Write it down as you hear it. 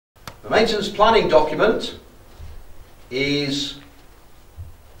The maintenance planning document is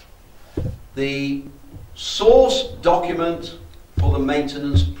the source document for the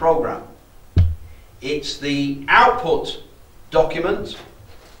maintenance program. It's the output document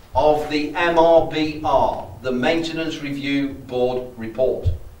of the MRBR, the Maintenance Review Board report.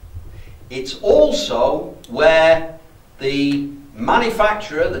 It's also where the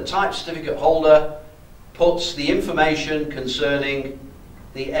manufacturer, the type certificate holder, puts the information concerning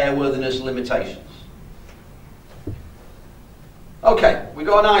the airworthiness limitations. Okay, we've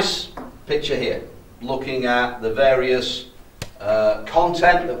got a nice picture here looking at the various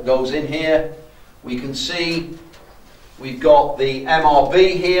content that goes in here. We can see we've got the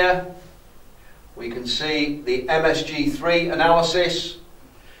MRB here. We can see the MSG3 analysis.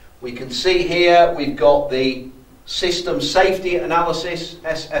 We can see here we've got the System Safety Analysis,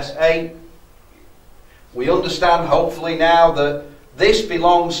 SSA. We understand hopefully now that this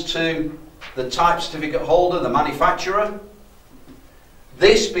belongs to the type certificate holder, the manufacturer.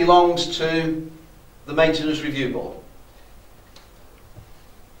 This belongs to the Maintenance Review Board.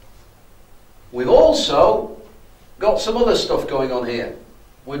 We've also got some other stuff going on here.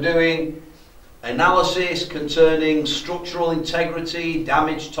 We're doing analysis concerning structural integrity,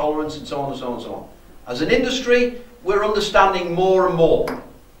 damage tolerance, and so on and so on and so on. As an industry, we're understanding more and more,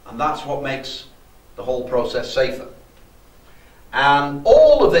 and that's what makes the whole process safer. And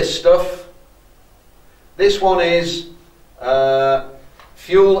all of this stuff, this one is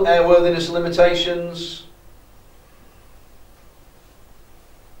fuel airworthiness limitations,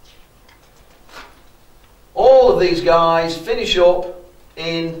 all of these guys finish up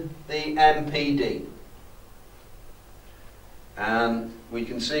in the MPD. And we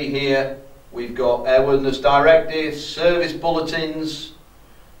can see here we've got airworthiness directives, service bulletins,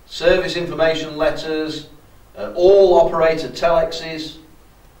 service information letters, all operator telexes,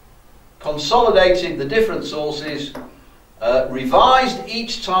 consolidated the different sources, revised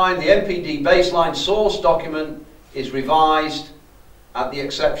each time the MPD baseline source document is revised at the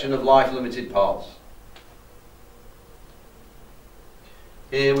exception of life limited parts.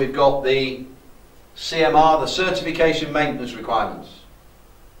 Here we've got the CMR, the certification maintenance requirements.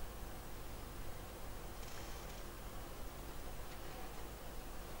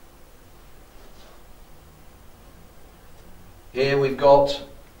 Here we've got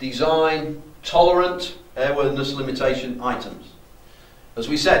design tolerant airworthiness limitation items. As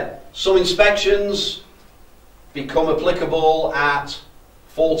we said, some inspections become applicable at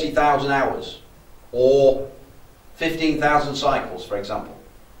 40,000 hours or 15,000 cycles, for example.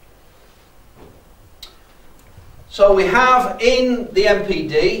 So we have in the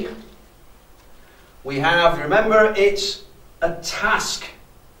MPD, we have, remember, it's a task-driven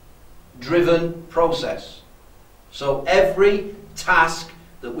process. So every task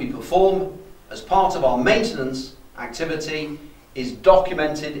that we perform as part of our maintenance activity is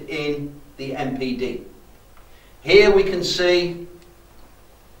documented in the MPD. Here we can see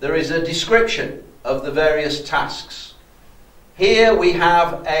there is a description of the various tasks. Here we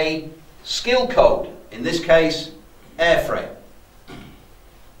have a skill code, in this case airframe.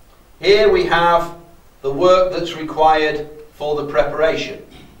 Here we have the work that's required for the preparation.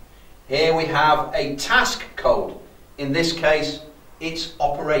 Here we have a task code, in this case it's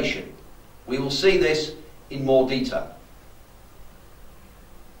operation. We will see this in more detail.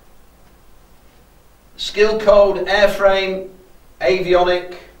 Skill code, airframe,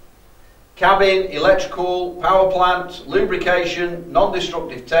 avionic, cabin, electrical, power plant, lubrication,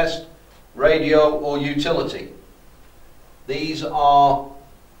 non-destructive test, radio or utility. These are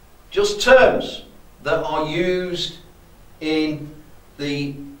just terms that are used in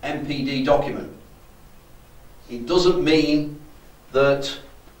the MPD document. It doesn't mean that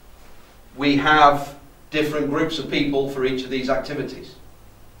we have different groups of people for each of these activities.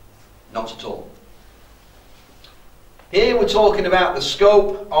 Not at all. Here we're talking about the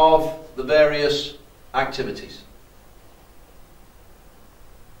scope of the various activities.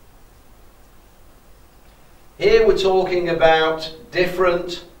 Here we're talking about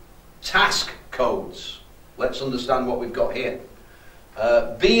different task codes. Let's understand what we've got here.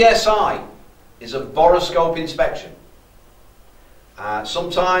 BSI is a borescope inspection.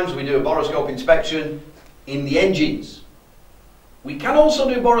 Sometimes we do a borescope inspection in the engines. We can also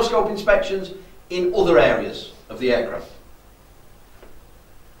do borescope inspections in other areas of the aircraft.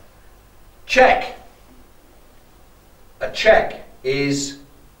 Check. A check is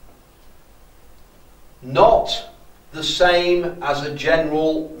not the same as a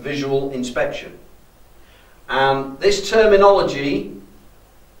general visual inspection. And this terminology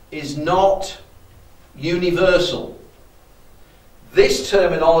is not universal. This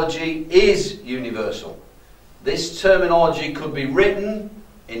terminology is universal. This terminology could be written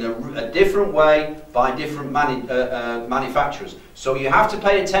in a different way by different manufacturers. So you have to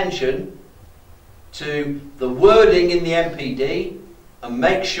pay attention to the wording in the MPD and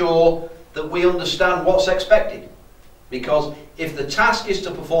make sure that we understand what's expected. Because if the task is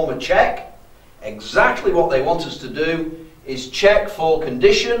to perform a check, exactly what they want us to do is check for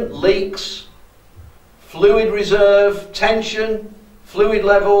condition, leaks, fluid reserve, tension, fluid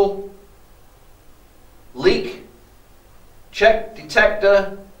level, leak, check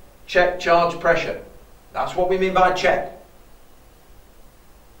detector, check charge pressure. That's what we mean by check.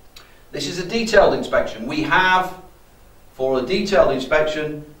 This is a detailed inspection. We have, for a detailed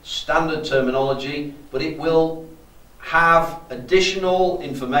inspection, standard terminology, but it will have additional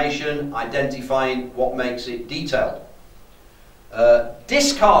information identifying what makes it detailed.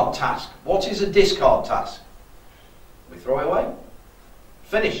 Discard task. What is a discard task? We throw it away.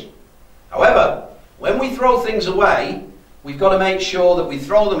 Finished. However, when we throw things away, we've got to make sure that we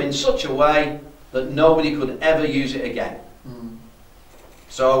throw them in such a way that nobody could ever use it again.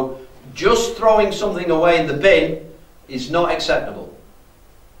 So, just throwing something away in the bin is not acceptable.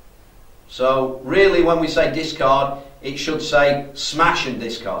 So, really, when we say discard, it should say smash and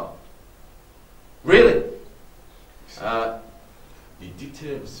discard. Really. The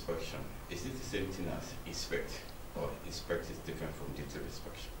detailed inspection, is it the same thing as inspect? Or inspect is different from detailed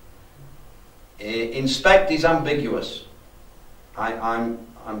inspection? Inspect is ambiguous.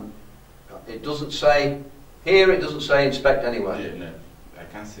 It doesn't say, here it doesn't say inspect anywhere. Yeah, no, I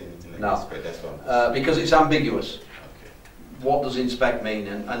can't say anything like no. inspect, that's what because it's ambiguous. Okay. What does inspect mean?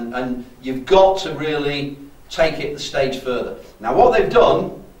 And you've got to really take it the stage further. Now what they've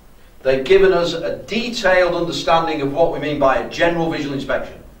done, they've given us a detailed understanding of what we mean by a general visual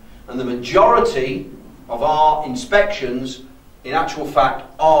inspection. And the majority of our inspections, in actual fact,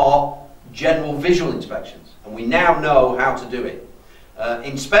 are general visual inspections. And we now know how to do it.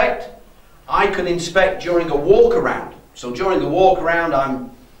 Inspect, I can inspect during a walk around. So during a walk around,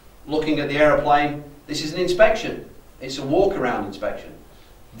 I'm looking at the aeroplane. This is an inspection. It's a walk around inspection.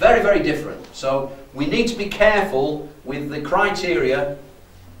 Very, very different. So we need to be careful with the criteria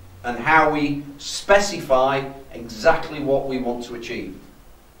and how we specify exactly what we want to achieve.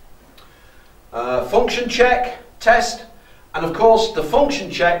 Function check, test, and of course the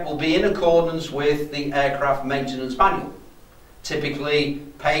function check will be in accordance with the aircraft maintenance manual. Typically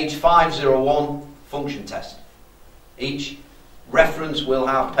page 501 function test. Each reference will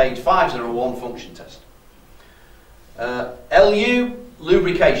have page 501 function test. LU,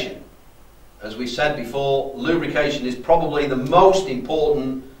 lubrication. As we said before, lubrication is probably the most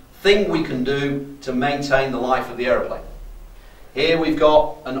important thing we can do to maintain the life of the aeroplane. Here we've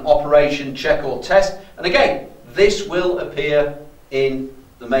got an operation check or test, and again, this will appear in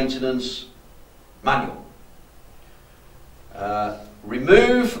the maintenance manual.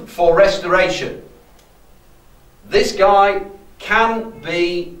 Remove for restoration. This guy can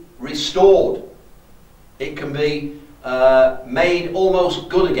be restored. It can be made almost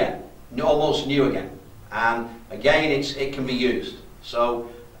good again, almost new again, and again it can be used. So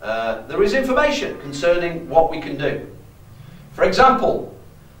there is information concerning what we can do. For example,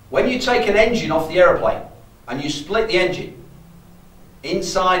 when you take an engine off the aeroplane and you split the engine,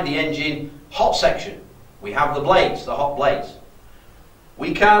 inside the engine hot section we have the blades, the hot blades.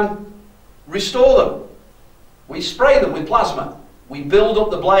 We can restore them. We spray them with plasma. We build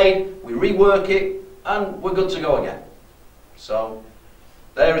up the blade, we rework it, and we're good to go again. So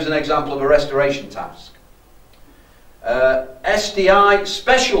there is an example of a restoration task. SDI,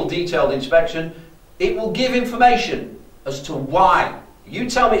 special detailed inspection, it will give information as to why. You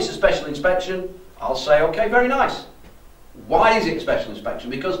tell me it's a special inspection, I'll say, okay, very nice. Why is it a special inspection?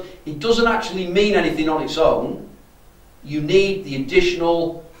 Because it doesn't actually mean anything on its own. You need the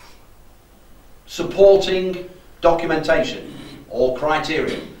additional supporting documentation or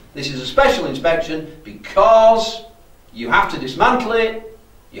criteria. This is a special inspection because you have to dismantle it,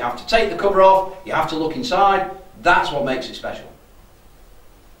 you have to take the cover off, you have to look inside. That's what makes it special.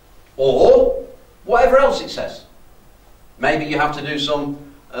 Or whatever else it says. Maybe you have to do some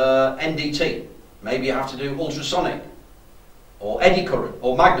NDT. Maybe you have to do ultrasonic, or eddy current,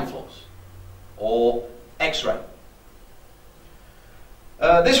 or magnaflux, or X-ray.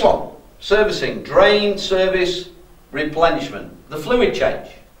 This one, servicing, drain, service, replenishment. The fluid change.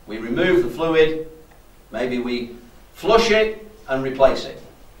 We remove the fluid, maybe we flush it and replace it.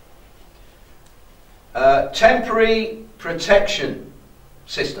 Temporary protection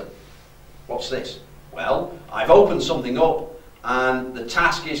system. What's this? Well, I've opened something up and the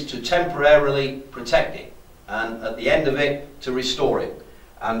task is to temporarily protect it. and at the end of it to restore it.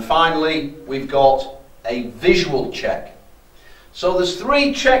 And finally, we've got a visual check. So there's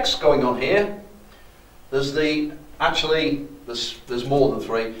 3 checks going on here. There's there's more than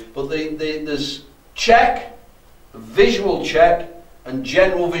 3, but there's check, visual check, and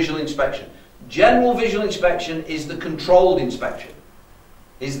general visual inspection. General visual inspection is the controlled inspection,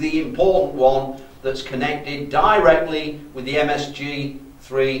 is the important one that's connected directly with the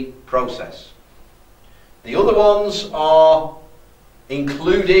MSG3 process. The other ones are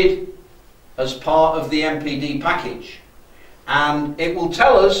included as part of the MPD package, and it will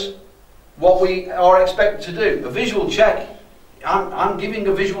tell us what we are expected to do. A visual check, I'm giving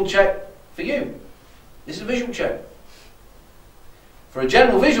a visual check for you. This is a visual check. For a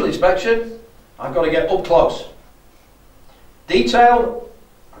general visual inspection, I've got to get up close. Detailed,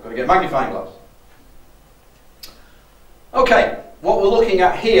 I've got to get a magnifying glass. Okay, what we're looking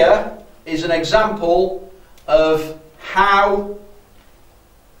at here is an example of how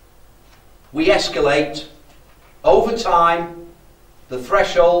we escalate over time the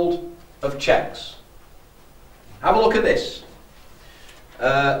threshold of checks. Have a look at this.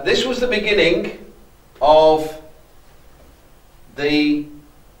 This was the beginning of the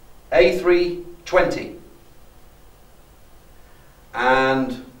A320,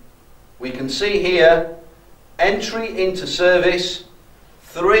 and we can see here entry into service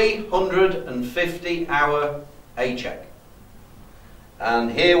 350 hour A check,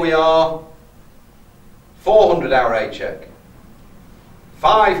 and here we are 400 hour A check,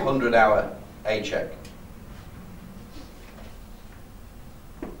 500 hour A check,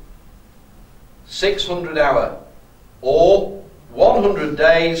 600 hour, or 100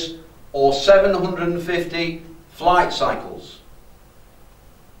 days, or 750 flight cycles.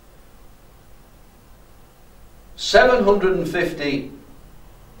 750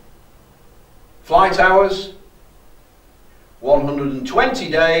 flight hours, 120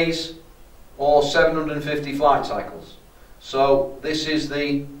 days, or 750 flight cycles. So this is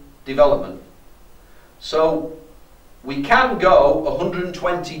the development. So we can go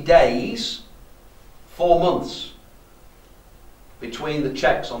 120 days, 4 months between the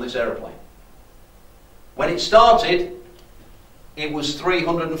checks on this aeroplane. When it started, it was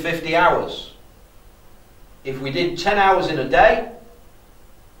 350 hours. If we did 10 hours in a day,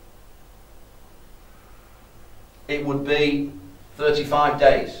 it would be 35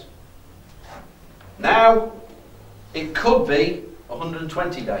 days. Now, it could be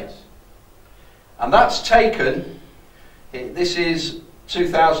 120 days. And that's taken, this is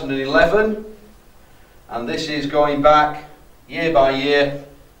 2011, and this is going back year by year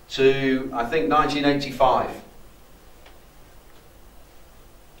to, I think, 1985.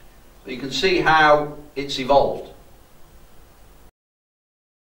 So you can see how it's evolved.